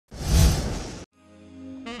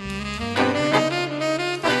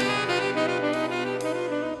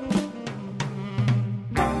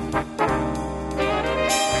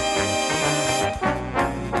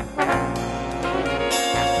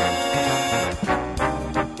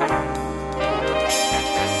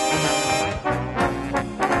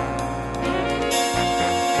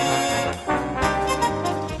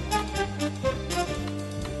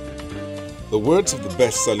words of the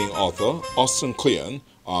best-selling author, Austin Kleon,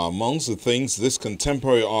 are amongst the things this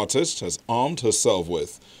contemporary artist has armed herself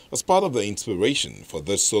with as part of the inspiration for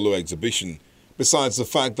this solo exhibition, besides the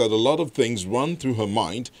fact that a lot of things run through her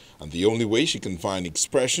mind and the only way she can find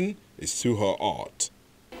expression is through her art.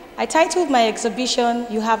 I titled my exhibition,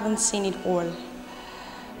 "You Haven't Seen It All,"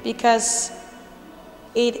 because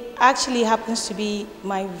it actually happens to be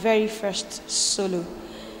my very first solo.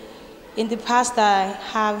 In the past, I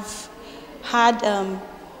have had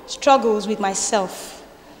struggles with myself.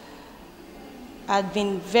 I've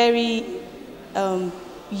been very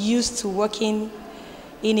used to working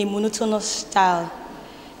in a monotonous style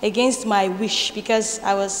against my wish, because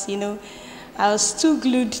I was too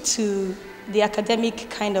glued to the academic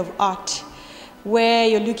kind of art where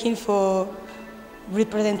you're looking for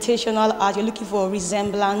representational art, you're looking for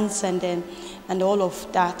resemblance and all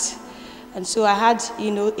of that. And so I had,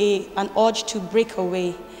 an urge to break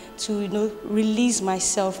away, to, release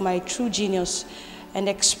myself, my true genius, and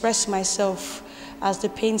express myself as the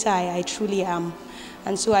painter I truly am.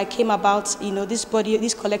 And so I came about, this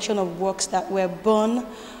collection of works that were born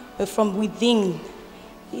from within.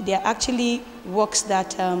 They're actually works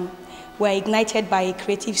that were ignited by a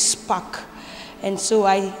creative spark. And so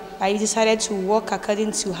I decided to work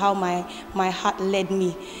according to how my heart led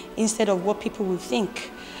me, instead of what people would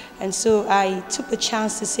think. And so I took the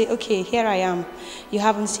chance to say, okay, here I am. You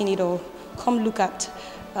haven't seen it all. Come look at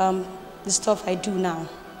the stuff I do now.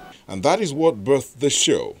 And that is what birthed this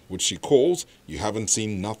show, which she calls You Haven't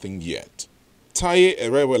Seen Nothing Yet. Taiye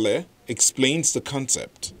Erewele explains the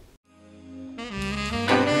concept.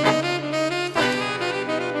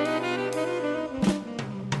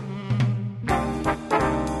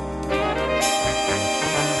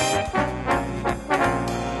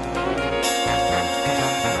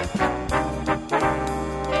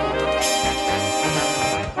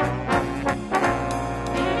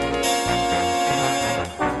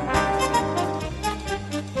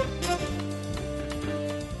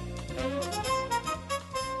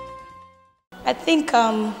 I think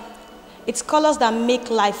it's colors that make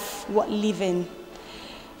life worth living.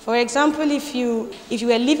 For example, if you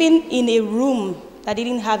were living in a room that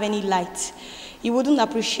didn't have any light, you wouldn't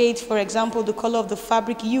appreciate, for example, the color of the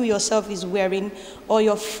fabric you yourself is wearing, or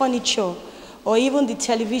your furniture, or even the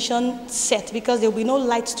television set, because there will be no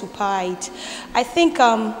light to power it. I think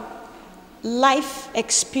life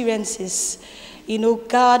experiences,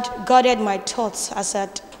 guided my thoughts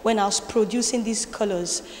when I was producing these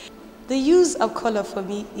colors. The use of color for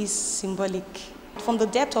me is symbolic. From the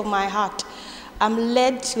depth of my heart, I'm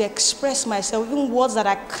led to express myself, even words that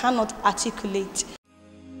I cannot articulate.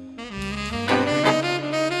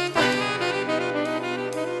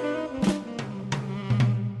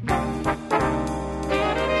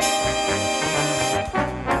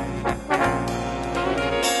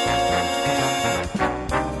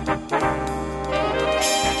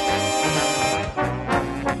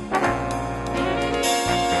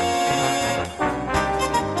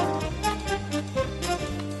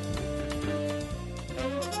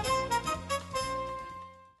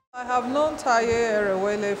 I have known Taiye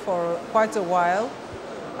Erewele for quite a while,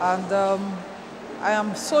 and I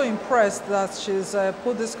am so impressed that she's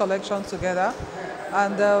put this collection together,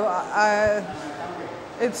 and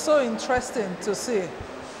it's so interesting to see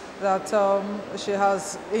that she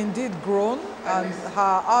has indeed grown, and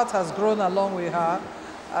her art has grown along with her,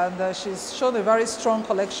 and she's shown a very strong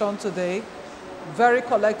collection today, very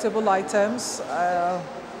collectible items,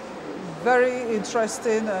 very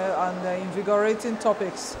interesting and invigorating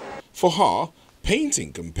topics. For her,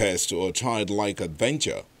 painting compares to a childlike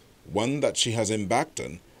adventure, one that she has embarked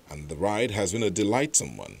on, and the ride has been a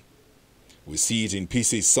delightsome one. We see it in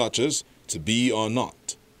pieces such as To Be or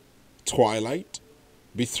Not, Twilight,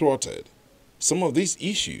 Betrothed, some of these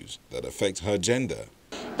issues that affect her gender.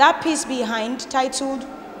 That piece behind, titled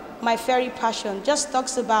My Fairy Passion, just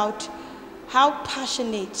talks about how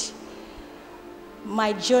passionate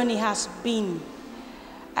my journey has been.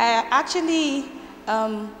 I actually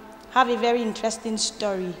have a very interesting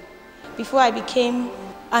story. Before I became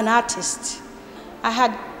an artist, I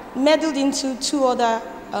had meddled into two other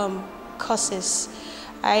courses.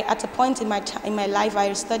 At a point in my life,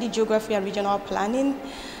 I studied geography and regional planning.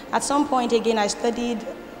 At some point again, I studied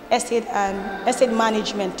estate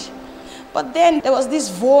management. But then there was this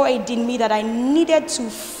void in me that I needed to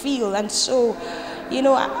fill, and so,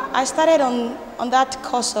 I started on that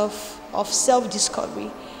course of self-discovery.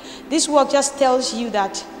 This work just tells you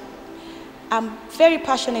that I'm very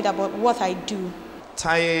passionate about what I do.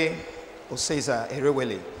 Taiye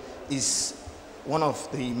Erewele is one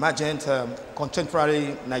of the emergent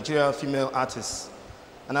contemporary Nigerian female artists.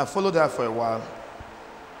 And I followed her for a while.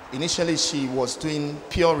 Initially, she was doing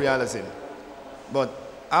pure realism. But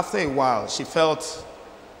after a while, she felt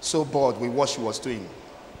so bored with what she was doing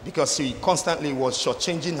because she constantly was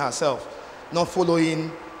shortchanging herself, not following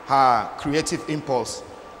her creative impulse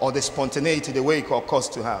or the spontaneity, the way it occurs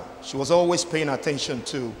to her. She was always paying attention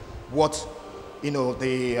to what,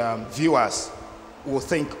 the viewers will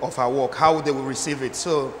think of her work, how they will receive it.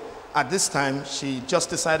 So at this time, she just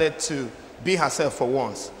decided to be herself for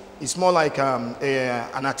once. It's more like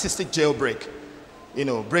an artistic jailbreak,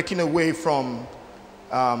 breaking away from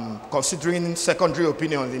considering secondary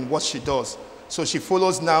opinions in what she does. So she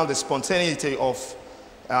follows now the spontaneity of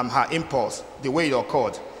her impulse, the way it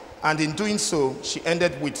occurred. And in doing so, she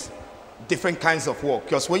ended with different kinds of work.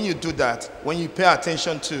 Because when you do that, when you pay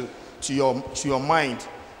attention to your mind,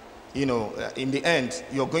 in the end,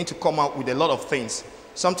 you're going to come out with a lot of things.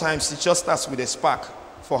 Sometimes it just starts with a spark.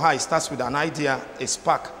 For her, it starts with an idea, a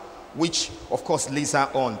spark, which, of course, leads her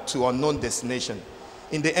on to an unknown destination.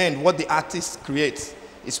 In the end, what the artist creates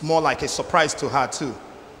is more like a surprise to her, too.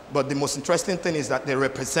 But the most interesting thing is that they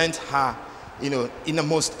represent her,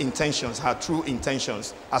 innermost intentions, her true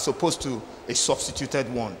intentions, as opposed to a substituted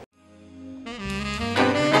one.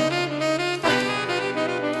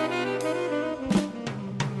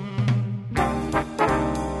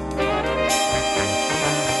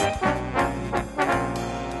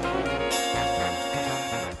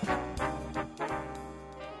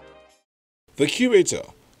 The curator,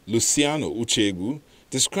 Luciano Uchegwu,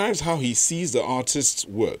 describes how he sees the artist's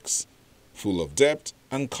works, full of depth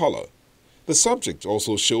and color. The subject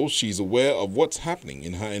also shows she's aware of what's happening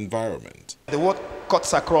in her environment. The work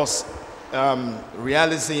cuts across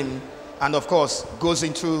realism and, of course, goes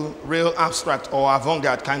into real abstract or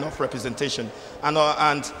avant-garde kind of representation.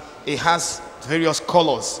 And it has various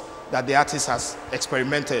colors that the artist has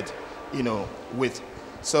experimented, with.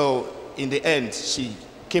 So in the end, she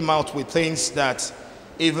came out with things that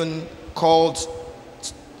even called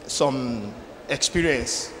some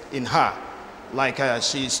experience in her. Like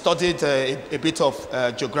she studied a bit of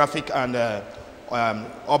geographic and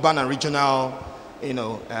urban and regional,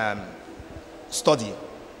 study.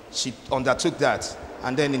 She undertook that.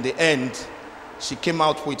 And then in the end, she came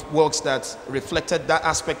out with works that reflected that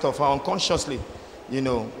aspect of her unconsciously.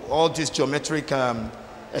 All these geometric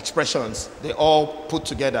expressions, they all put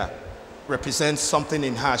together represent something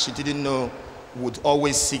in her she didn't know would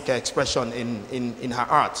always seek expression in her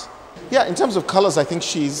art. Yeah, in terms of colors, I think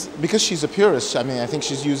because she's a purist, I think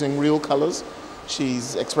she's using real colors.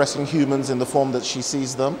 She's expressing humans in the form that she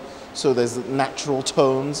sees them. So there's natural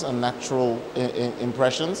tones and natural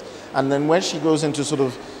impressions. And then when she goes into sort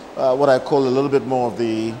of what I call a little bit more of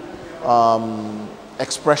the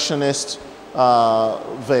expressionist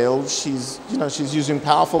veil, she's using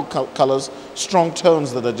powerful colors, strong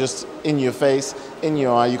tones that are just in your face, in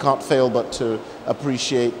your eye. You can't fail but to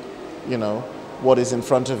appreciate, what is in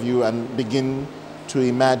front of you and begin to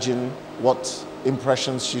imagine what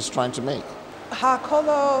impressions she's trying to make. Her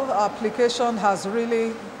color application has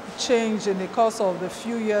really changed in the course of the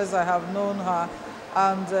few years I have known her,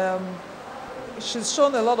 and she's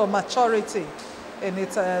shown a lot of maturity in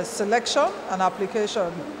its selection and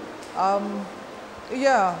application.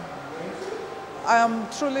 Yeah, I am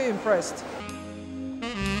truly impressed.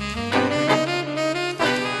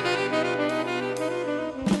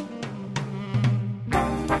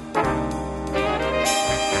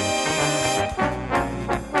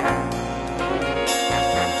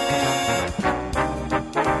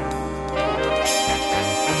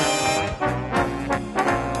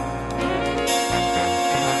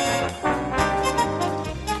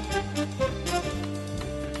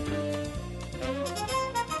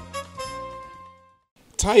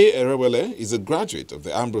 Taiye Erewele is a graduate of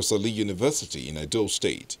the Ambrose Ali University in Edo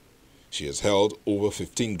State. She has held over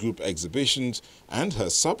 15 group exhibitions and her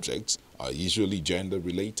subjects are usually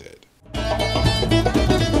gender-related.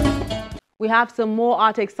 We have some more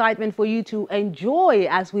art excitement for you to enjoy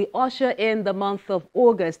as we usher in the month of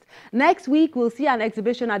August. Next week, we'll see an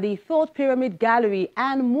exhibition at the Thought Pyramid Gallery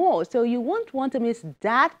and more, so you won't want to miss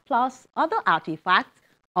that plus other artifacts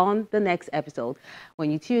on the next episode when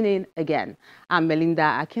you tune in again. I'm Melinda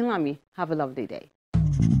Akinlami. Have a lovely day.